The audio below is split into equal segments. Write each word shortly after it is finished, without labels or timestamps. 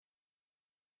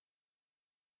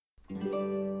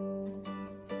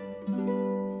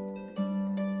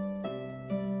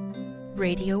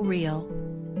Radio Real.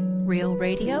 Real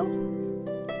radio,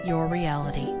 your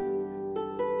reality.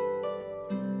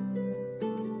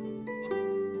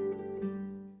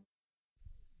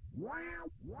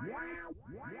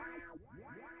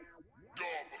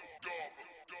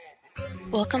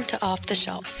 Welcome to Off the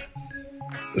Shelf,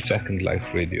 the Second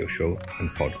Life radio show and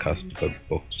podcast about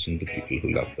books and the people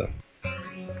who love them.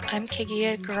 I'm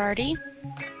Kigia Girardi.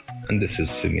 And this is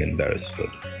Simeon Beresford.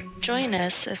 Join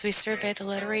us as we survey the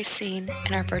literary scene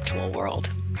in our virtual world.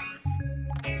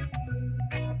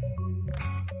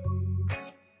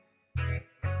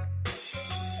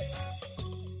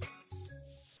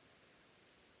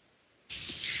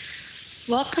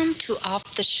 Welcome to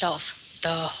Off the Shelf, the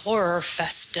Horror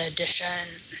Fest edition.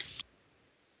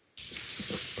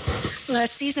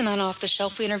 Last season on Off the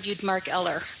Shelf, we interviewed Mark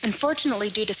Eller. Unfortunately,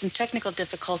 due to some technical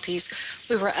difficulties,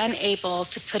 we were unable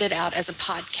to put it out as a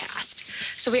podcast.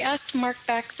 So we asked Mark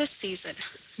back this season.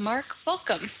 Mark,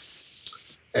 welcome.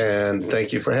 And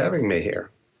thank you for having me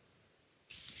here.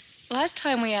 Last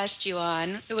time we asked you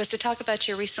on, it was to talk about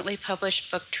your recently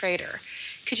published book, Traitor.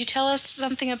 Could you tell us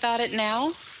something about it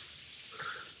now?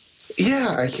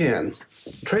 Yeah, I can.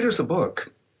 Traitor's a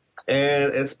book.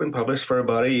 And it's been published for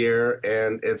about a year,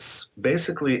 and it's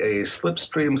basically a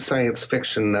slipstream science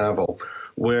fiction novel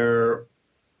where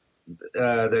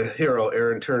the hero,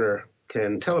 Aaron Turner,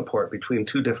 can teleport between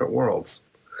two different worlds.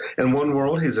 In one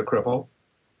world, he's a cripple.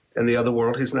 In the other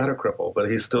world, he's not a cripple, but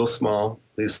he's still small.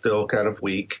 He's still kind of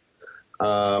weak.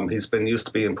 He's been used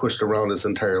to being pushed around his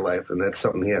entire life, and that's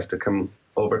something he has to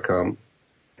overcome.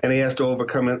 And he has to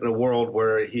overcome it in a world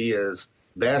where he is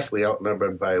vastly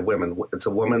outnumbered by women. It's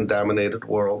a woman-dominated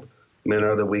world. Men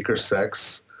are the weaker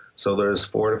sex, so there's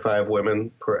 4 to 5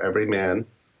 women per every man.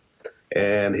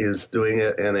 And he's doing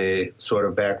it in a sort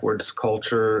of backwards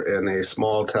culture in a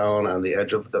small town on the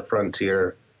edge of the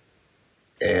frontier.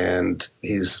 And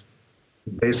he's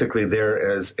basically there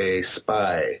as a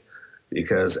spy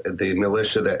because the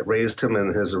militia that raised him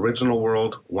in his original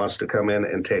world wants to come in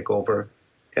and take over.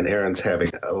 And Aaron's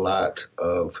having a lot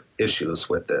of issues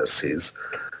with this. He's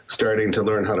starting to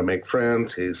learn how to make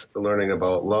friends. He's learning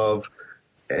about love.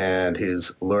 And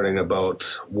he's learning about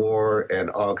war and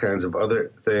all kinds of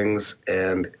other things.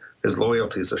 And his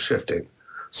loyalties are shifting.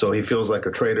 So he feels like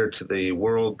a traitor to the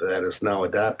world that has now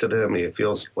adopted him. He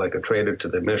feels like a traitor to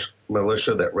the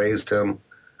militia that raised him.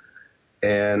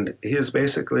 And he is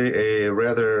basically a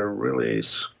rather really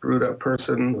screwed up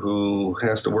person who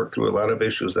has to work through a lot of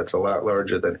issues that's a lot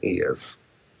larger than he is.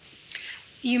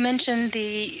 You mentioned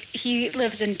he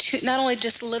lives in not only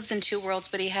just lives in 2 worlds,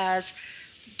 but he has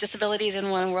disabilities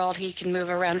in one world. He can move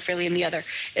around freely in the other.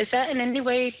 Is that in any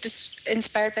way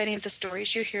inspired by any of the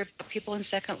stories you hear about people in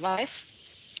Second Life?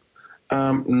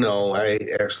 No, I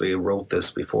actually wrote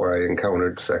this before I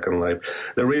encountered Second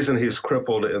Life. The reason he's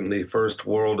crippled in the first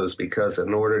world is because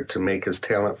in order to make his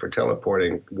talent for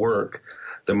teleporting work,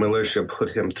 the militia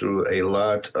put him through a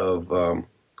large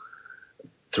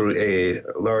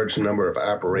number of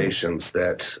operations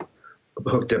that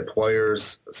hooked up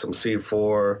wires, some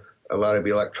C4, a lot of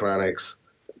electronics,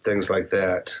 things like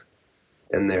that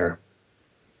in there.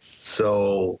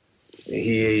 So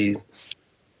it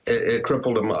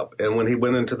crippled him up. And when he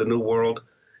went into the new world,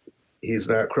 he's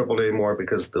not crippled anymore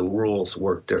because the rules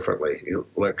work differently.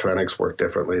 Electronics work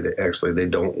differently. They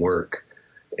don't work.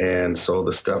 And so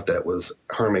the stuff that was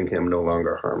harming him no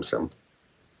longer harms him.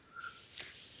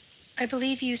 I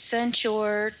believe you sent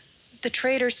The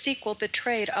Traitor sequel,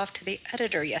 Betrayed, off to the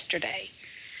editor yesterday.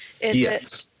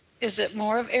 Yes. Is it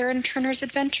more of Aaron Turner's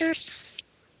adventures?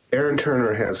 Aaron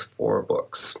Turner has 4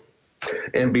 books.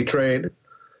 And Betrayed...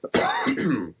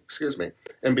 Excuse me.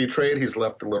 In Betrayed, he's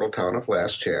left the little town of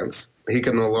Last Chance. He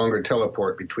can no longer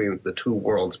teleport between the 2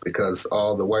 worlds because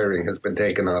all the wiring has been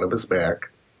taken out of his back.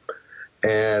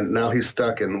 And now he's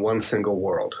stuck in one single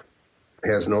world. He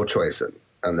has no choice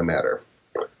on the matter.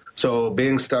 So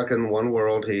being stuck in one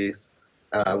world, he's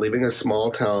leaving a small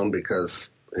town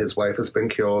because his wife has been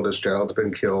killed, his child's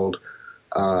been killed.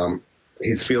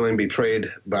 He's feeling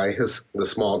betrayed by the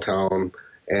small town,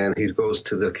 and he goes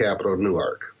to the capital of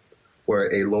Newark,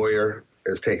 where a lawyer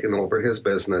is taking over his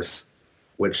business,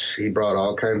 which he brought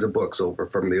all kinds of books over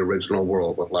from the original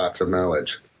world with lots of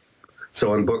knowledge.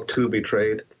 So in book 2,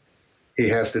 Betrayed, he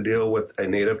has to deal with a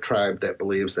native tribe that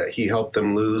believes that he helped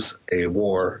them lose a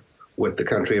war with the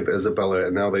country of Isabella,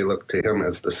 and now they look to him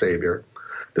as the savior.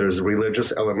 There's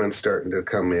religious elements starting to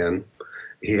come in.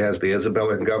 He has the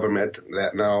Isabellan government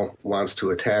that now wants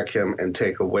to attack him and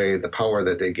take away the power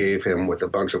that they gave him with a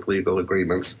bunch of legal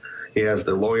agreements. He has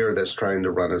the lawyer that's trying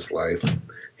to run his life.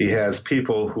 He has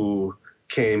people who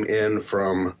came in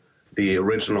from the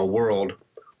original world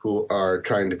who are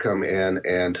trying to come in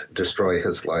and destroy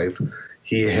his life.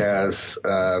 He has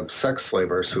sex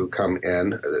slavers who come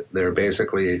in. They're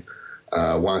basically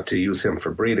want to use him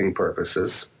for breeding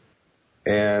purposes,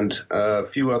 and a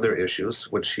few other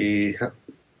issues, which he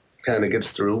kind of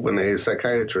gets through when a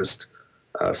psychiatrist,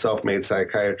 self-made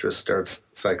psychiatrist, starts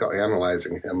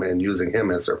psychoanalyzing him and using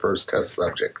him as their first test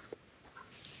subject.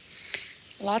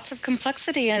 Lots of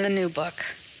complexity in the new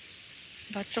book.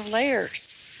 Lots of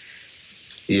layers.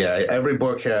 Yeah, every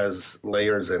book has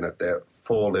layers in it that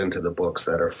fold into the books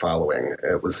that are following.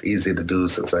 It was easy to do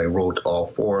since I wrote all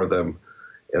 4 of them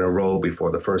in a row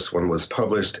before the first one was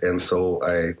published, and so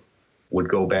I would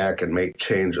go back and make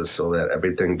changes so that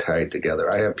everything tied together.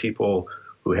 I have people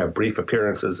who have brief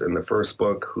appearances in the first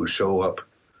book who show up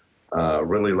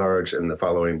really large in the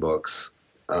following books,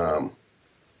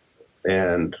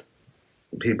 and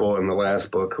people in the last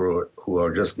book who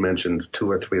are just mentioned 2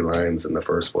 or 3 lines in the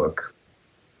first book.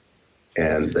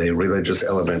 And the religious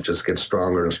element just gets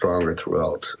stronger and stronger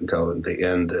throughout until at the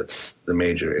end it's the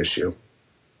major issue.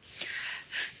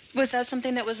 Was that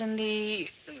something that was in the...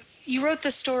 You wrote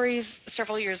the stories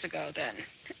several years ago then.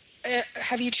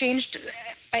 Have you changed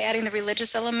by adding the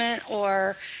religious element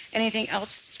or anything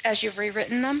else as you've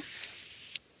rewritten them?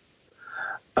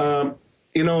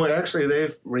 Actually,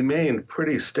 they've remained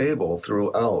pretty stable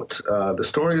throughout. The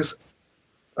stories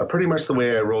are pretty much the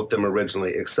way I wrote them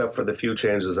originally, except for the few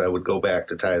changes I would go back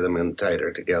to tie them in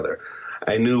tighter together.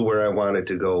 I knew where I wanted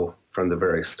to go from the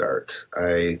very start.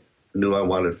 I knew I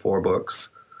wanted 4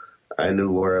 books. I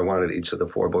knew where I wanted each of the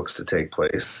 4 books to take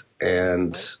place,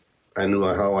 and I knew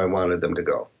how I wanted them to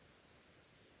go.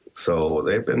 So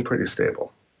they've been pretty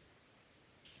stable.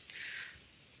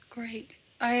 Great.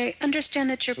 I understand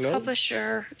that your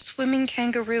publisher, Swimming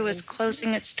Kangaroo, is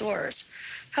closing its doors.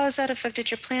 How has that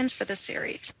affected your plans for the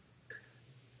series?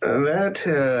 That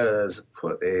has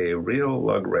put a real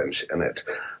lug wrench in it.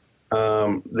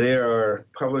 They are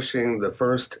publishing the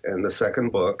first and the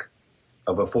second book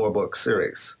of a 4-book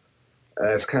series.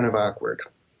 It's kind of awkward.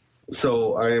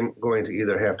 So I'm going to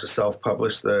either have to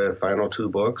self-publish the final 2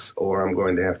 books, or I'm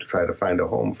going to have to try to find a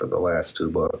home for the last 2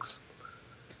 books.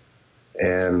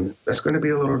 And that's going to be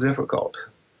a little difficult.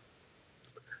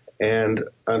 And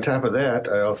on top of that,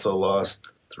 I also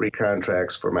lost 3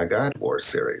 contracts for my God Wars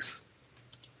series,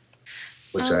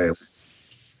 which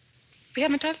We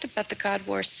haven't talked about the God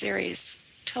Wars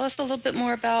series. Tell us a little bit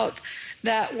more about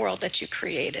that world that you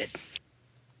created.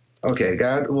 Okay,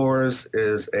 God Wars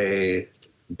is a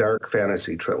dark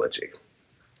fantasy trilogy.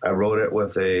 I wrote it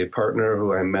with a partner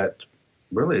who I met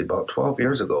really about 12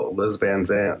 years ago, Liz Van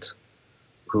Zandt,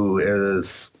 who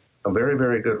is a very,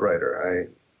 very good writer.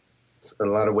 In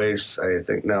a lot of ways, I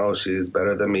think now she's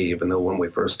better than me, even though when we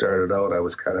first started out, I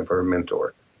was kind of her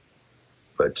mentor.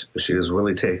 But she has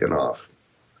really taken off.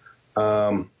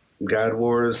 God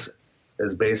Wars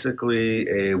is basically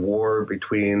a war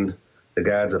between the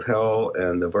gods of hell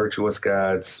and the virtuous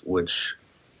gods, which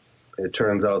it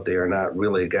turns out they are not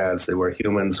really gods. They were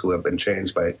humans who have been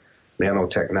changed by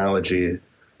nanotechnology.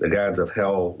 The gods of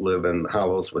hell live in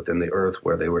hollows within the earth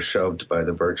where they were shoved by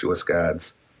the virtuous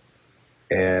gods.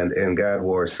 And in God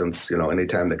Wars, since,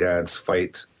 anytime the gods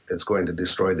fight, it's going to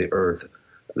destroy the earth,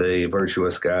 the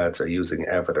virtuous gods are using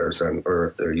avatars on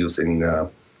earth. They're using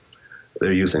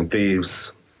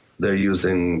thieves. They're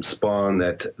using spawn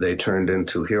that they turned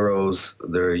into heroes.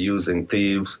 They're using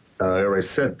thieves. I already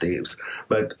said thieves,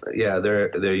 but yeah,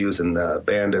 they're using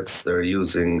bandits. They're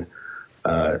using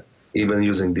even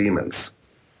using demons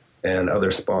and other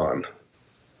spawn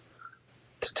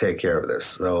to take care of this.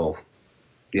 So,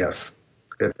 yes,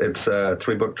 it's a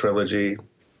 3-book trilogy,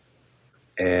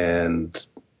 and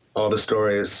all the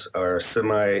stories are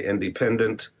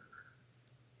semi-independent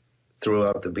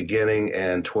throughout the beginning,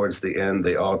 and towards the end,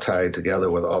 they all tie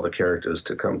together with all the characters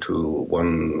to come to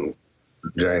one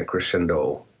giant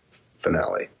crescendo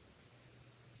finale.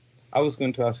 I was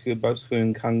going to ask you about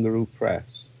Swimming Kangaroo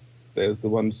Press. They're the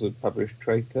ones that publish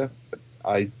Traitor, but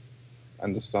I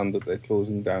understand that they're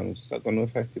closing down. Is that going to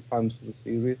affect your plans for the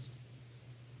series?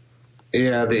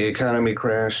 Yeah, the economy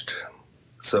crashed,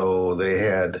 so they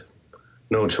had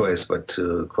no choice but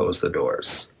to close the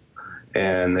doors.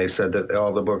 And they said that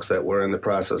all the books that were in the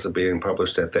process of being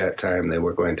published at that time, they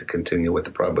were going to continue with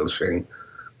the publishing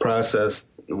process.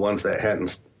 The ones that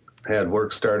hadn't had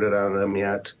work started on them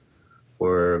yet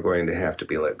were going to have to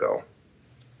be let go.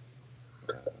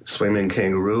 Swimming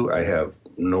Kangaroo, I have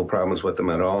no problems with them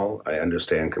at all. I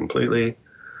understand completely.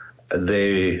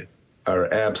 They are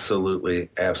absolutely,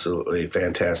 absolutely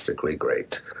fantastically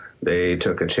great. They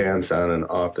took a chance on an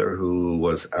author who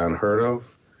was unheard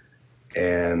of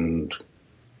and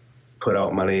put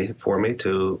out money for me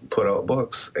to put out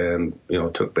books, and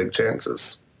took big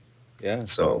chances. Yeah.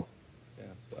 So,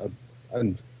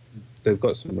 and they've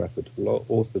got some reputable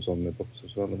authors on their books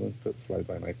as well. They won't fly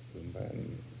by night and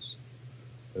bands.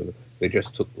 They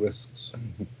just took risks.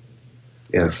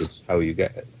 Yes. Which is how you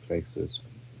get places.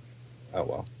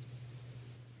 Oh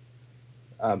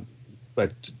well.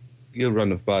 But your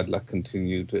run of bad luck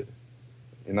continued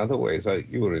in other ways.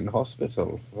 You were in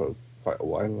hospital for quite a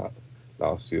while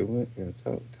last year.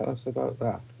 Tell us about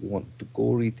that. We want the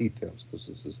gory details because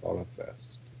this is Horror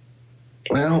Fest.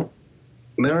 Well,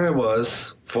 there I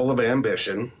was, full of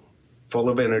ambition, full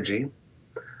of energy.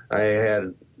 I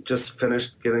had just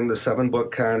finished getting the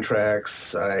 7-book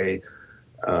contracts. I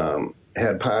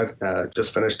had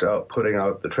just finished out putting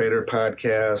out the Trader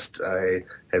podcast. I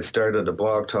had started a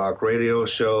blog talk radio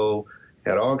show,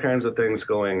 had all kinds of things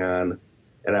going on,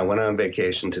 and I went on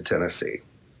vacation to Tennessee.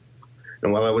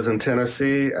 And while I was in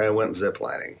Tennessee, I went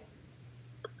ziplining.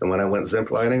 And when I went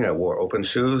ziplining, I wore open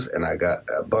shoes, and I got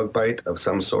a bug bite of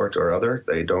some sort or other.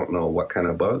 They don't know what kind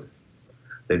of bug.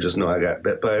 They just know I got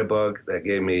bit by a bug that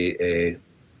gave me a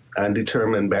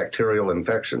undetermined bacterial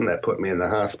infection that put me in the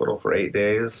hospital for 8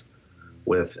 days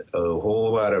with a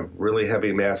whole lot of really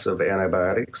heavy, massive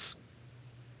antibiotics.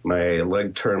 My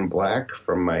leg turned black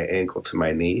from my ankle to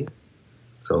my knee.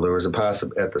 So there was at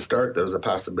the start, there was a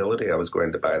possibility I was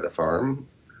going to buy the farm.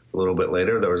 A little bit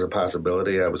later, there was a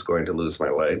possibility I was going to lose my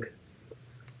leg.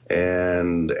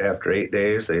 And after 8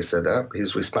 days, they said,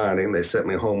 he's responding. They sent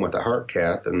me home with a heart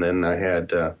cath. And then I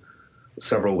had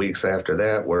several weeks after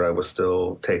that where I was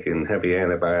still taking heavy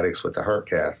antibiotics with the heart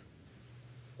cath.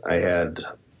 I had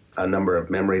a number of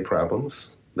memory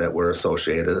problems that were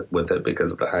associated with it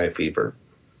because of the high fever.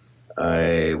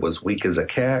 I was weak as a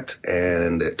cat,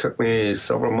 and it took me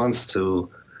several months to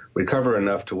recover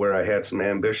enough to where I had some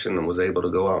ambition and was able to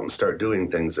go out and start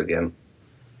doing things again.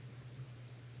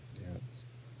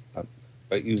 Yeah.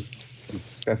 But you've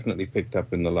definitely picked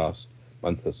up in the last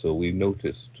month or so. We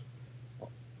noticed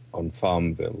on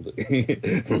Farmville.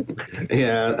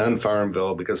 Yeah, on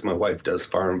Farmville, because my wife does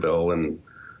Farmville, and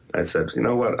I said, you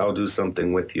know what, I'll do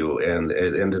something with you. And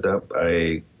it ended up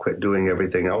I quit doing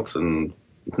everything else and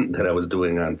that I was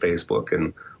doing on Facebook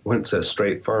and went to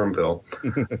straight Farmville.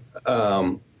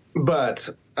 But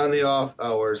on the off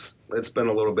hours, it's been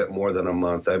a little bit more than a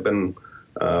month. I've been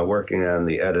working on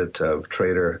the edit of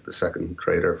Trader, the second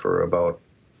Trader, for about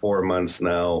 4 months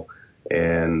now,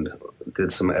 and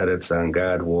did some edits on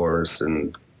God Wars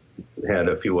and had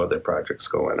a few other projects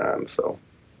going on. So,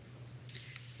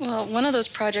 well, one of those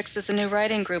projects is a new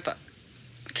writing group.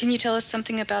 Can you tell us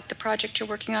something about the project you're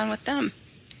working on with them?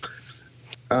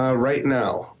 Right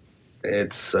now,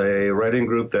 it's a writing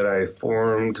group that I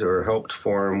formed or helped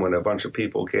form when a bunch of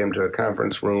people came to a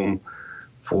conference room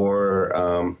for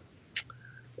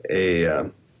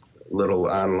a little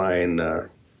online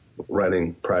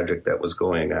writing project that was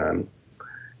going on.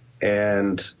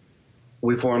 And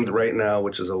we formed Right Now,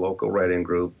 which is a local writing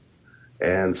group.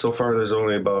 And so far, there's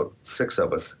only about 6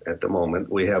 of us at the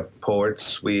moment. We have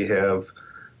poets, we have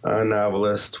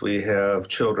novelists, we have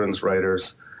children's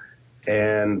writers,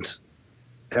 and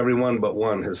everyone but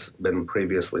one has been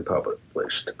previously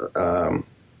published. A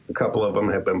couple of them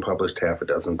have been published half a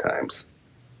dozen times,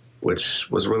 which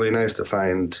was really nice to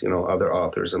find, other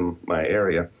authors in my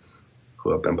area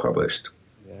who have been published.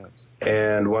 Yes.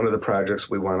 And one of the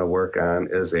projects we want to work on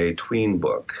is a tween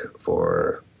book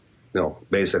for,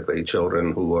 basically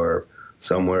children who are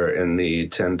somewhere in the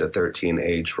 10 to 13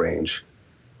 age range,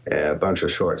 a bunch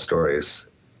of short stories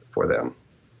for them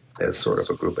as sort of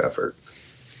a group effort.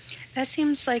 That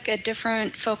seems like a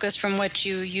different focus from what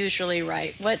you usually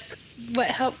write. What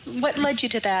led you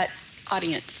to that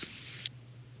audience?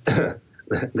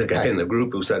 The guy in the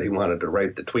group who said he wanted to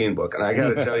write the tween book. And I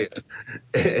got to tell you,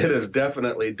 it is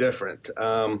definitely different.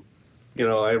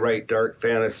 I write dark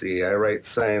fantasy. I write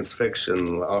science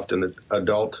fiction, often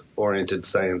adult-oriented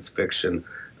science fiction.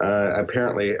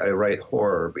 Apparently, I write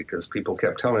horror because people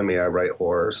kept telling me I write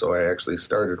horror, so I actually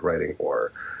started writing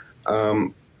horror.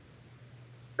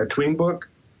 A tween book,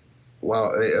 wow,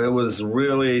 it was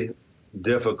really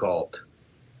difficult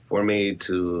for me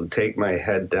to take my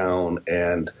head down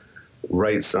and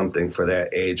write something for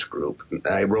that age group.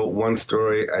 I wrote one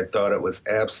story. I thought it was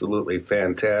absolutely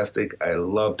fantastic. I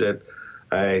loved it.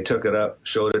 I took it up,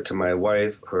 showed it to my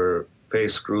wife. Her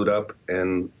face screwed up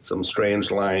in some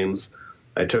strange lines.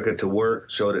 I took it to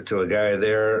work, showed it to a guy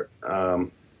there.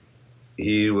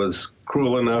 He was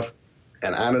cruel enough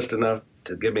and honest enough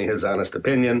to give me his honest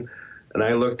opinion. And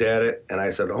I looked at it and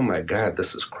I said, oh my God,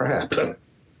 this is crap.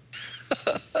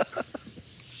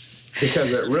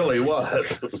 Because it really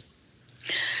was.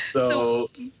 So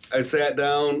I sat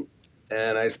down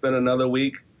and I spent another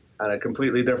week on a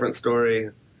completely different story,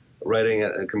 writing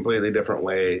it in a completely different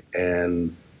way.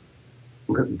 And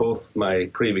both my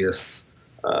previous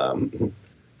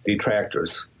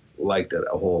detractors liked it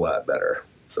a whole lot better.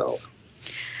 So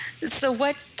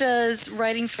what does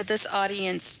writing for this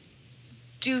audience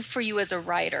do for you as a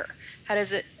writer? How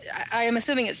does it, I am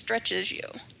assuming it stretches you.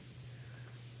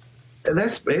 And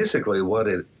that's basically what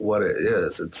it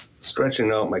is. It's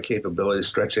stretching out my capabilities,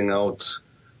 stretching out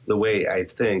the way I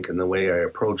think and the way I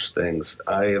approach things.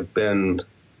 I have been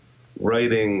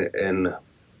writing in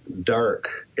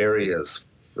dark areas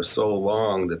for so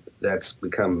long that that's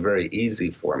become very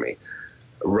easy for me.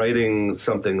 Writing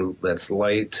something that's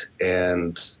light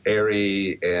and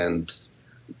airy and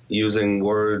using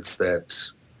words that,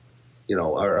 you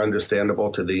know, are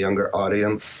understandable to the younger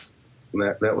audience,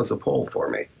 that was a pull for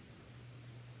me.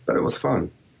 But it was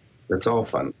fun. It's all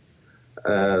fun.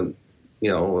 You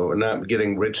know, we're not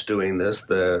getting rich doing this,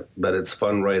 but it's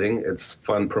fun writing, it's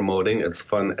fun promoting, it's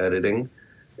fun editing,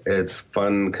 it's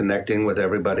fun connecting with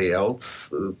everybody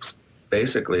else. It's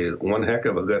basically one heck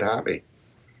of a good hobby.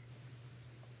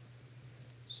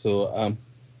 So,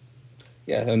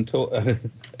 yeah, and could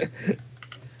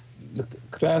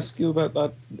I ask you about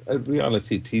that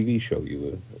reality TV show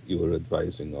you were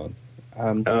advising on?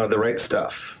 The Right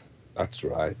Stuff. That's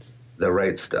right. The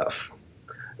Right Stuff.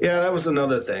 Yeah, that was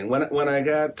another thing. When I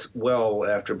got well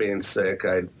after being sick,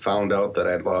 I found out that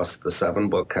I'd lost the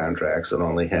 7-book contracts and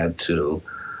only had 2.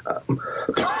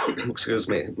 Excuse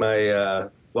me. My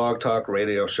Blog Talk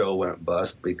radio show went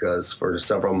bust because for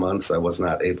several months I was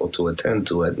not able to attend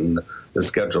to it, and the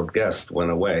scheduled guest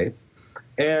went away.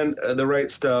 And The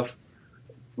Right Stuff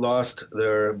lost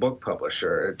their book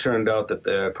publisher. It turned out that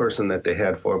the person that they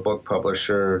had for a book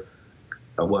publisher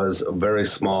was very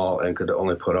small and could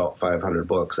only put out 500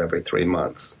 books every 3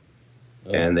 months.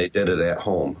 Oh. And they did it at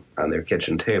home on their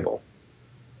kitchen table.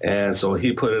 And so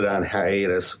he put it on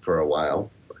hiatus for a while,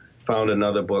 found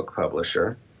another book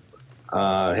publisher,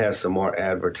 has some more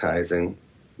advertising,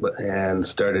 and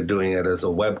started doing it as a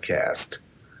webcast.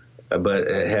 But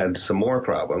it had some more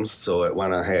problems, so it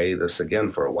went on hiatus again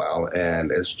for a while,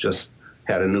 and it's just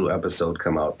had a new episode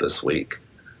come out this week.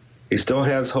 He still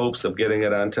has hopes of getting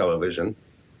it on television,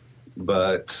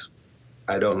 but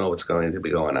I don't know what's going to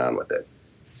be going on with it.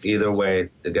 Either way,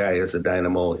 the guy is a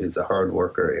dynamo, he's a hard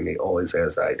worker, and he always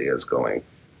has ideas going.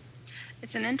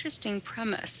 It's an interesting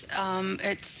premise.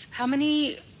 It's how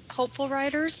many hopeful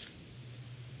writers?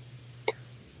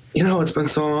 You know, it's been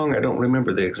so long, I don't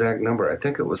remember the exact number. I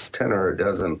think it was 10 or a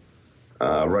dozen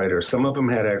writers. Some of them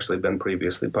had actually been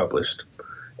previously published.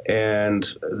 And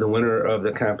the winner of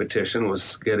the competition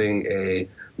was getting a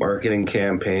marketing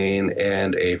campaign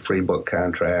and a free book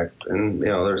contract. And, you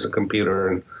know, there's a computer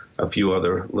and a few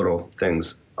other little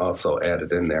things also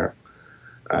added in there.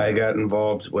 I got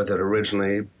involved with it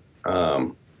originally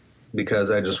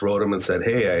because I just wrote him and said,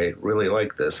 hey, I really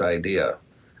like this idea,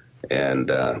 and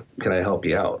can I help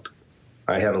you out?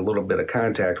 I had a little bit of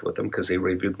contact with him because he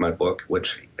reviewed my book,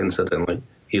 which, incidentally,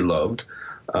 he loved.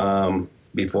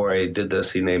 Before I did this,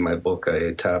 he named my book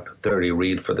a top 30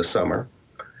 read for the summer,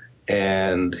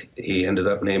 and he ended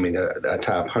up naming a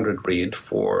top 100 read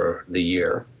for the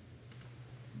year.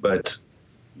 But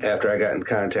after I got in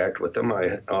contact with him,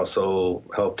 I also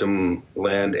helped him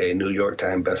land a New York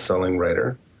Times best-selling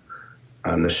writer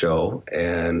on the show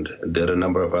and did a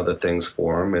number of other things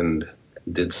for him and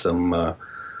did some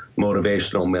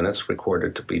motivational minutes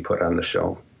recorded to be put on the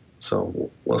show. So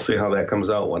we'll see how that comes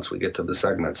out once we get to the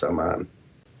segments I'm on.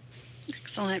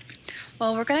 Excellent.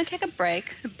 Well, we're going to take a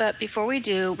break, but before we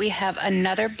do, we have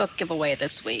another book giveaway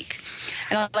this week,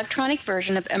 an electronic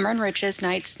version of Emma Rich's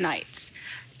Nights.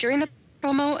 During the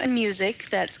promo and music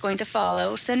that's going to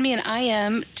follow, send me an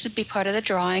IM to be part of the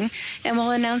drawing, and we'll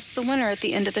announce the winner at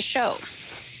the end of the show.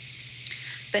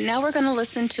 But now we're going to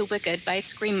listen to Wicked by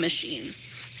Scream Machine.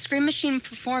 Scream Machine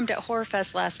performed at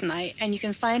HorrorFest last night, and you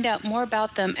can find out more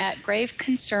about them at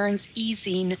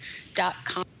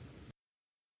graveconcernsezine.com. Yeah.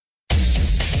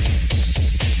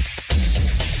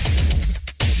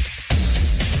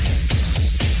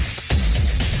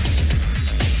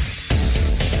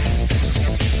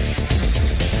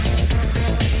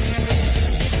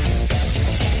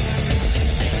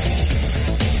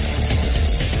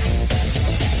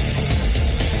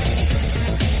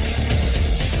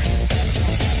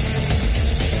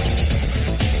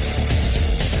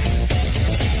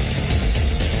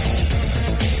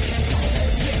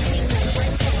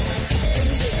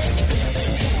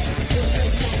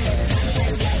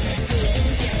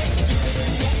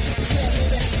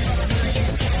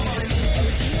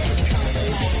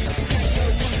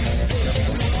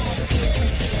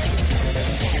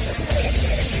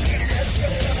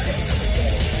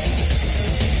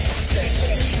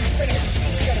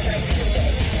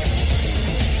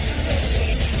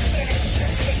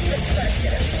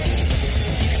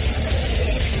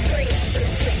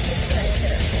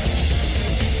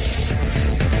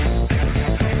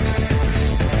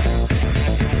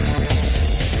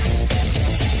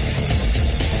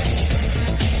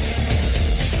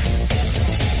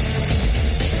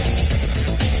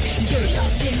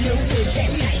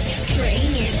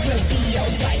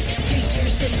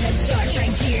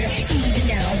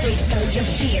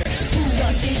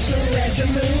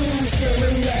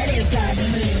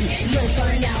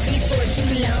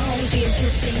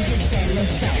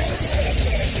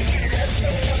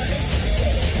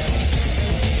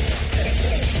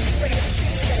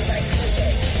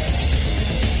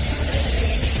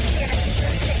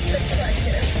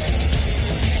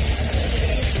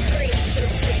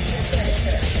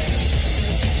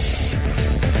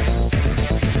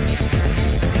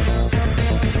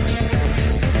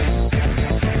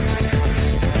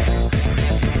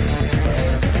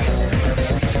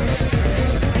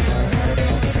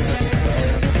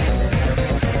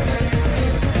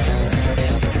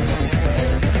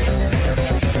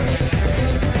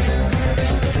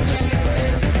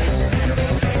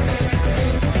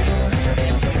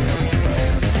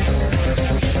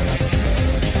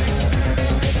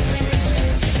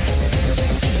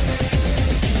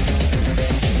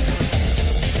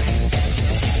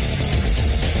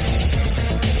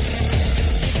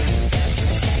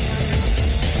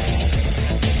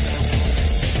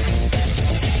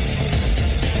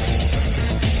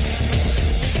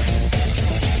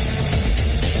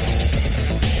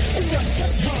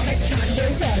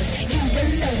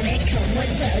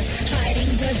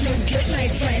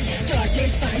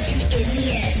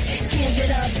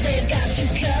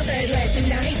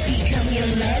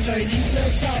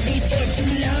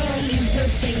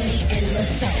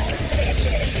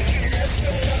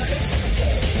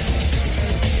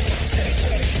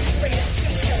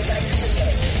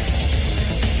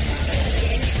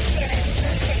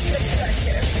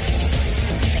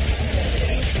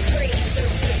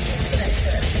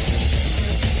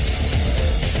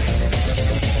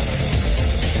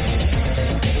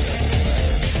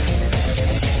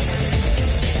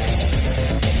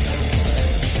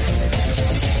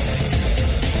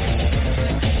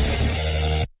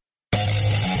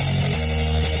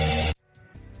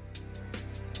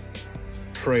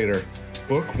 Traitor,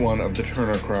 Book 1 of the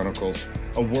Turner Chronicles,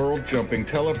 a world-jumping,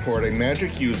 teleporting,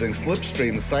 magic-using,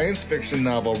 slipstream science fiction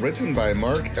novel written by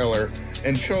Mark Eller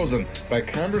and chosen by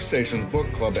Conversations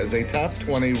Book Club as a top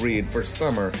 20 read for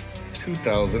summer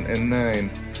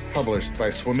 2009, published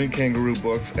by Swimming Kangaroo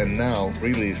Books and now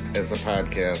released as a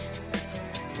podcast.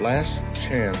 Last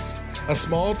Chance, a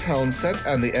small town set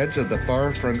on the edge of the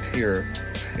far frontier.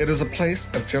 It is a place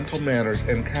of gentle manners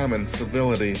and common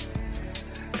civility.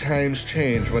 Times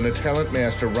change when a talent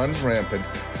master runs rampant,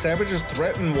 savages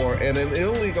threaten war, and an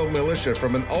illegal militia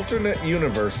from an alternate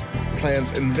universe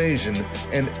plans invasion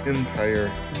and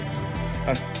empire.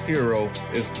 A hero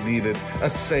is needed, a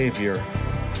savior.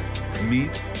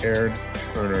 Meet Aaron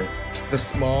Turner, the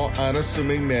small,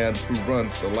 unassuming man who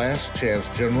runs the Last Chance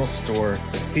General Store.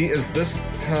 He is this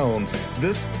town's,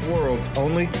 this world's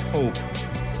only hope.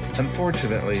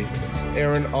 Unfortunately,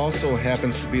 Aaron also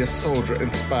happens to be a soldier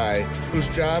and spy whose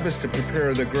job is to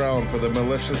prepare the ground for the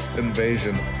malicious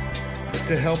invasion.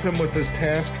 To help him with this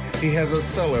task, he has a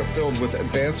cellar filled with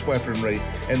advanced weaponry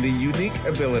and the unique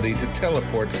ability to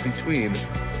teleport between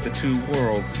the two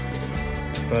worlds.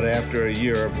 But after a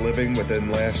year of living within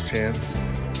Last Chance,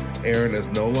 Aaron is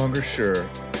no longer sure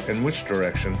in which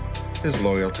direction his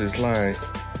loyalties lie.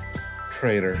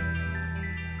 Traitor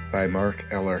by Mark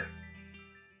Eller.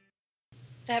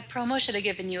 That promo should have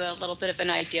given you a little bit of an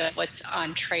idea of what's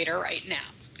on Traitor right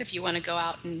now, if you want to go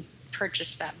out and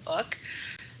purchase that book.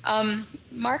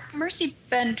 Mark, Mercy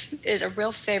Bend is a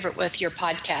real favorite with your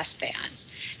podcast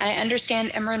fans. And I understand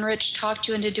Emran Rich talked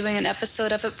you into doing an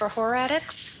episode of it for Horror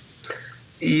Addicts?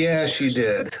 Yeah, she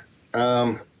did.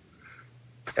 I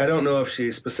don't know if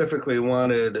she specifically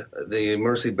wanted the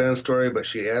Mercy Bend story, but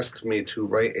she asked me to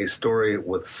write a story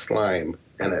with slime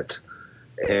in it.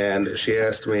 And she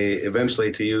asked me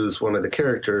eventually to use one of the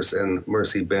characters in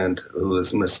Mercy Bend, who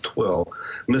is Miss Twill.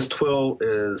 Miss Twill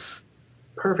is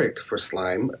perfect for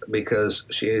slime because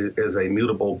she is a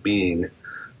mutable being.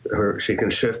 She can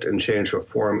shift and change her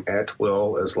form at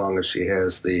will as long as she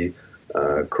has the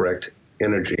correct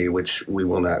energy, which we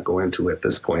will not go into at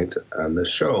this point on this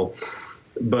show.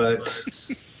 But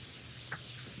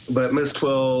Miss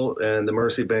Twill and the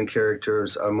Mercy Bend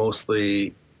characters are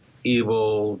mostly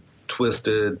evil,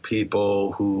 twisted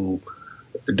people who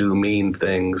do mean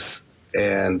things,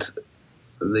 and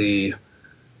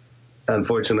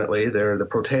unfortunately they're the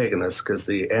protagonists because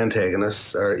the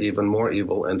antagonists are even more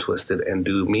evil and twisted and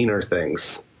do meaner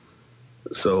things.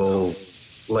 So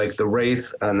like the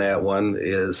Wraith on that one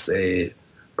is a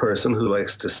person who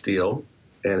likes to steal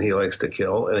and he likes to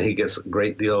kill, and he gets a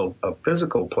great deal of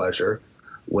physical pleasure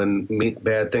when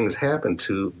bad things happen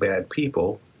to bad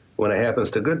people. When it happens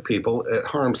to good people, it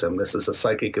harms him. This is a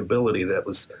psychic ability that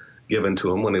was given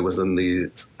to him when he was in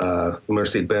the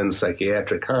Mercy Bend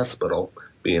Psychiatric Hospital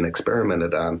being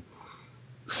experimented on.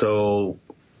 So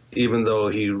even though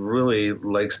he really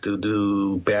likes to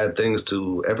do bad things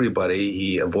to everybody,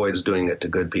 he avoids doing it to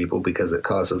good people because it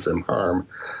causes him harm.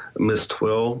 Miss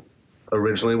Twill,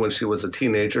 originally when she was a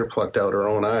teenager, plucked out her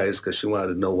own eyes because she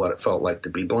wanted to know what it felt like to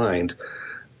be blind.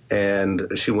 And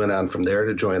she went on from there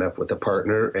to join up with a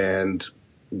partner and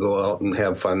go out and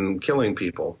have fun killing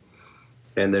people.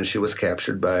 And then she was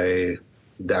captured by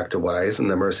Dr. Wise in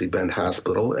the Mercy Bend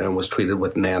Hospital and was treated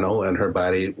with nano, and her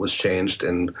body was changed,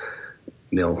 and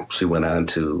she went on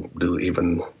to do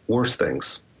even worse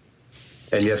things.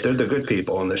 And yet they're the good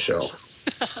people in the show.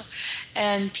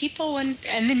 And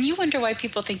then you wonder why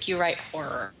people think you write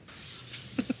horror.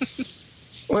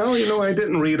 Well, I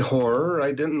didn't read horror.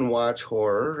 I didn't watch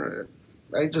horror.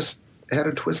 I just had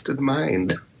a twisted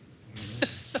mind.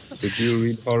 Did you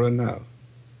read horror now?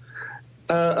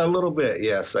 A little bit,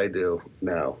 yes, I do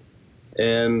now.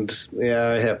 And, yeah,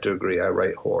 I have to agree, I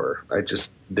write horror. I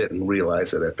just didn't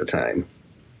realize it at the time.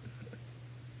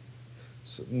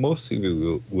 So most of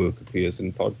your work appears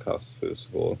in podcasts, first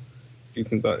of all. Do you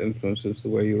think that influences the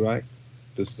way you write?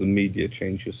 Does the media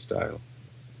change your style?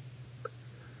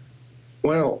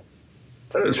 Well,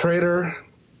 Traitor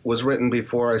was written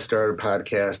before I started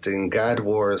podcasting. God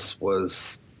Wars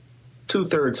was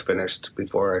 2/3 finished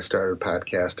before I started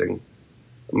podcasting.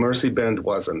 Mercy Bend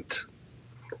wasn't.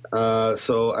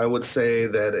 So I would say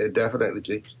that it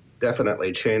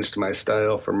definitely changed my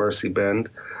style for Mercy Bend.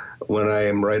 When I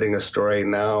am writing a story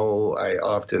now, I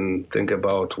often think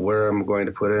about where I'm going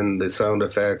to put in the sound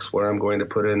effects, where I'm going to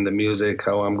put in the music,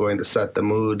 how I'm going to set the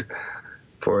mood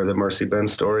for the Mercy Bend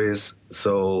stories.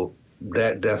 So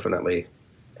that definitely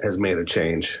has made a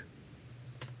change.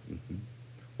 Mm-hmm.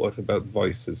 What about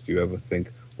voices? Do you ever think,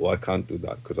 I can't do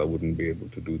that because I wouldn't be able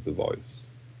to do the voice?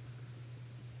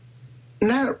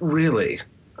 Not really,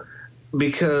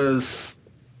 because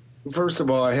first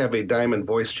of all, I have a Diamond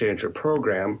Voice Changer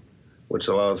program, which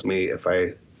allows me, if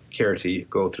I care to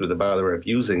go through the bother of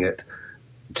using it,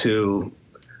 to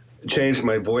change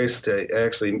my voice to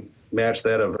actually match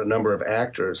that of a number of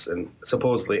actors and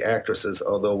supposedly actresses,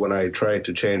 although when I tried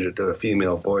to change it to a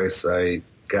female voice, I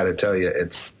got to tell you,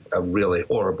 it's a really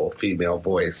horrible female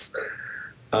voice.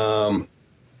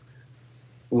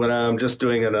 When I'm just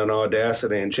doing it on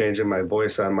Audacity and changing my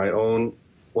voice on my own,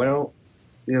 well,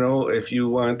 if you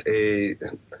want a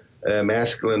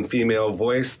masculine female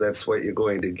voice, that's what you're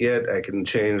going to get. I can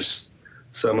change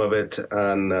some of it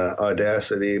on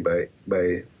Audacity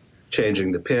by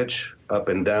changing the pitch up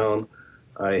and down.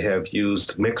 I have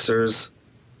used mixers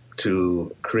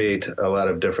to create a lot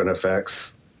of different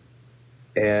effects.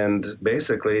 And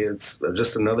basically, it's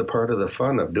just another part of the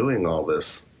fun of doing all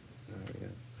this.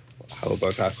 How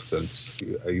about accents?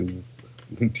 Do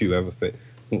you ever think,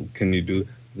 can you do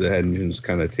the engines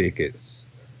kind of take its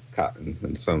cat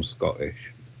and sound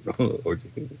Scottish? Or do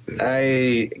you think...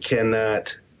 I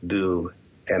cannot do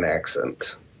an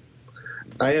accent.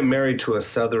 I am married to a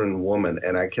Southern woman,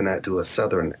 and I cannot do a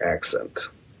Southern accent.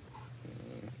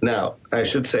 Now, I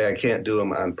should say I can't do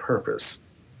them on purpose.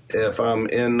 If I'm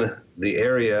in the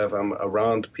area, if I'm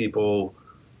around people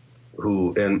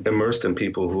immersed in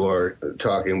people who are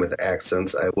talking with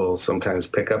accents, I will sometimes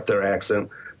pick up their accent,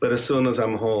 but as soon as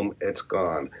I'm home, it's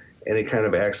gone. Any kind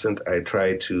of accent I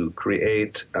try to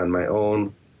create on my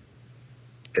own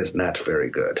is not very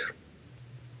good.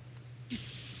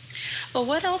 Well,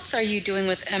 what else are you doing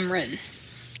with Emran?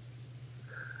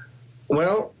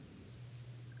 Well,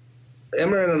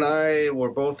 Emran and I were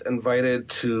both invited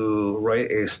to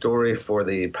write a story for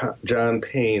the John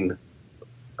Payne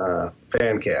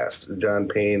fan cast. John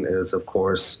Payne is, of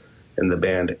course, in the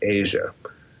band Asia,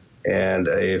 and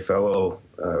a fellow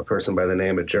person by the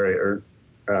name of Jerry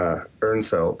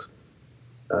Ernselt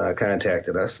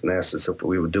contacted us and asked us if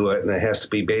we would do it, and it has to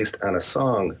be based on a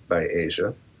song by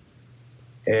Asia.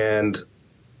 And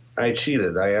I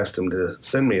cheated. I asked him to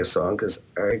send me a song because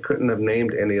I couldn't have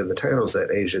named any of the titles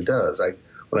that Asia does.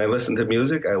 When I listen to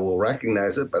music, I will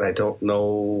recognize it, but I don't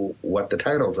know what the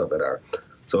titles of it are.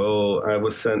 So I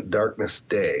was sent Darkness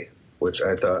Day, which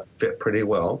I thought fit pretty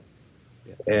well.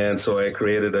 And so I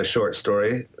created a short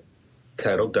story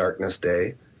titled Darkness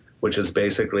Day, which is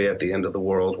basically at the end of the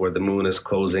world where the moon is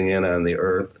closing in on the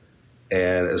Earth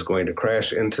and is going to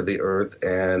crash into the Earth,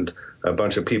 and a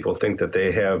bunch of people think that they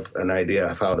have an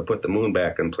idea of how to put the moon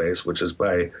back in place, which is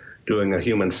by doing a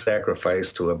human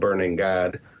sacrifice to a burning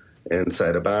god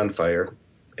inside a bonfire.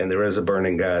 And there is a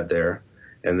burning god there.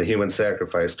 And the human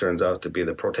sacrifice turns out to be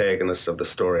the protagonist of the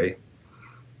story.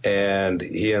 And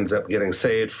he ends up getting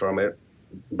saved from it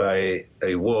by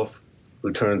a wolf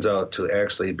who turns out to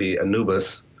actually be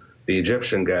Anubis, the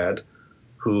Egyptian god,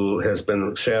 who has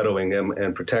been shadowing him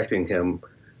and protecting him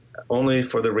only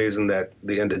for the reason that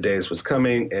the end of days was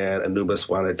coming and Anubis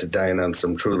wanted to dine on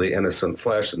some truly innocent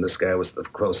flesh, and this guy was the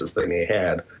closest thing he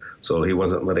had. So he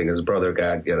wasn't letting his brother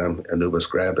god get him. Anubis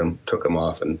grabbed him, took him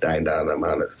off, and dined on him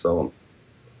on its own.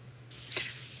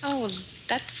 Oh,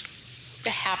 that's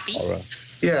happy. All right.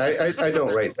 Yeah, I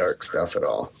don't write dark stuff at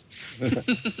all.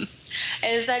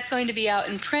 Is that going to be out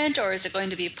in print, or is it going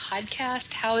to be a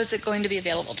podcast? How is it going to be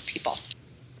available to people?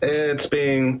 It's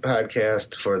being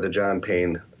podcast for the John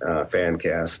Payne fan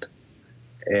cast.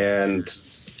 And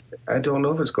I don't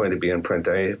know if it's going to be in print.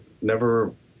 I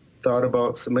never thought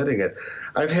about submitting it.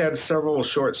 I've had several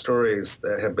short stories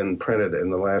that have been printed in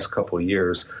the last couple of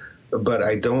years, but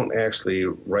I don't actually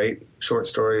write short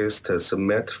stories to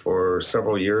submit for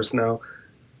several years now.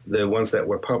 The ones that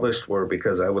were published were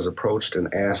because I was approached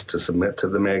and asked to submit to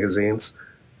the magazines,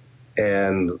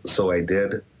 and so I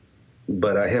did.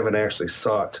 But I haven't actually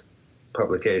sought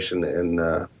publication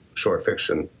in short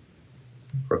fiction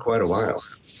for quite a while.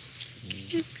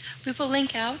 We will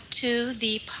link out to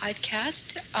the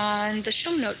podcast on the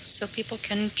show notes so people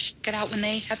can check it out when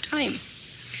they have time.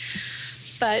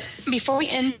 But before we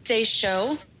end today's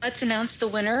show, let's announce the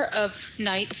winner of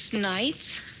Nights,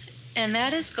 and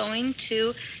that is going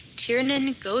to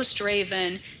Tiernan Ghost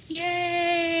Raven.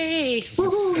 Yay!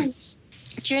 Woo-hoo.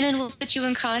 Tiernan will put you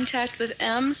in contact with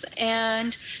Ems,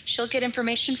 and she'll get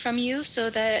information from you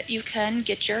so that you can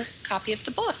get your copy of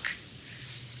the book.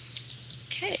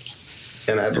 Okay.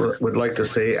 And I would like to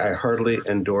say I heartily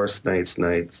endorse Nights.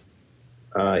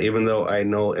 Even though I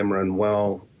know Imran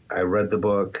well, I read the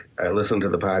book, I listened to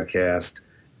the podcast,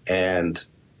 and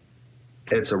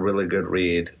it's a really good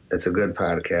read. It's a good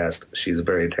podcast. She's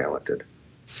very talented.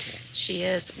 She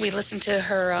is. We listened to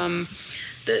her,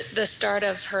 the start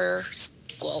of her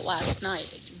sequel last night.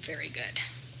 It's very good.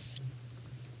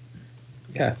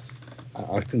 Yes,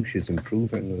 I think she's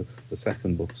improving. The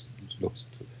second book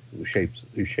is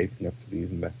shaping up to be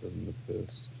even better than the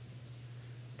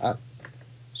first.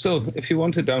 So, if you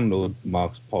want to download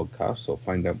Mark's podcast or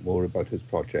find out more about his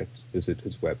projects, visit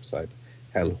his website,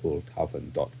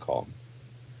 hellholetavern.com.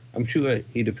 I'm sure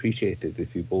he'd appreciate it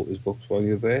if you bought his books while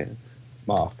you're there.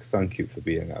 Mark, thank you for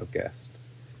being our guest.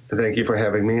 Thank you for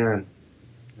having me on.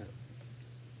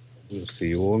 We'll see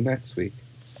you all next week.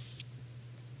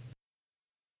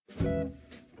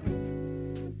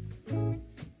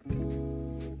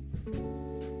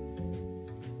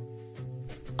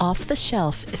 Off the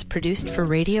Shelf is produced for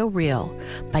Radio Real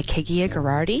by Kegia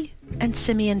Gerardi and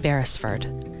Simeon Beresford.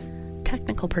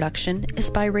 Technical production is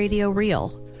by Radio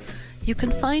Real. You can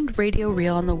find Radio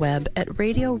Real on the web at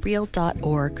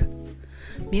radioreal.org.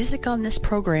 Music on this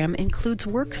program includes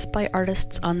works by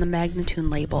artists on the Magnatune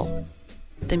label.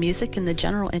 The music in the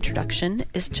general introduction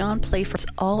is John Playford's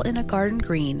All in a Garden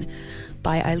Green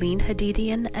by Eileen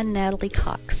Hadidian and Natalie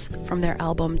Cox from their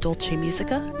album Dolce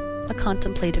Musica, A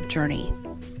Contemplative Journey.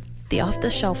 The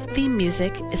off-the-shelf theme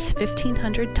music is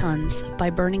 1500 Tons by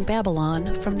Burning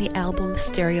Babylon from the album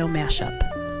Stereo Mashup.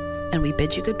 And we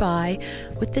bid you goodbye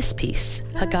with this piece,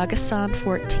 Hagaga-san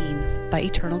 14 by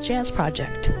Eternal Jazz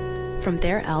Project from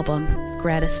their album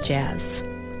Gratis Jazz.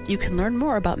 You can learn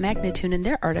more about Magnatune and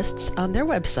their artists on their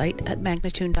website at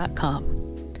magnatune.com.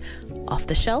 Off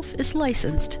the Shelf is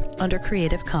licensed under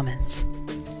Creative Commons.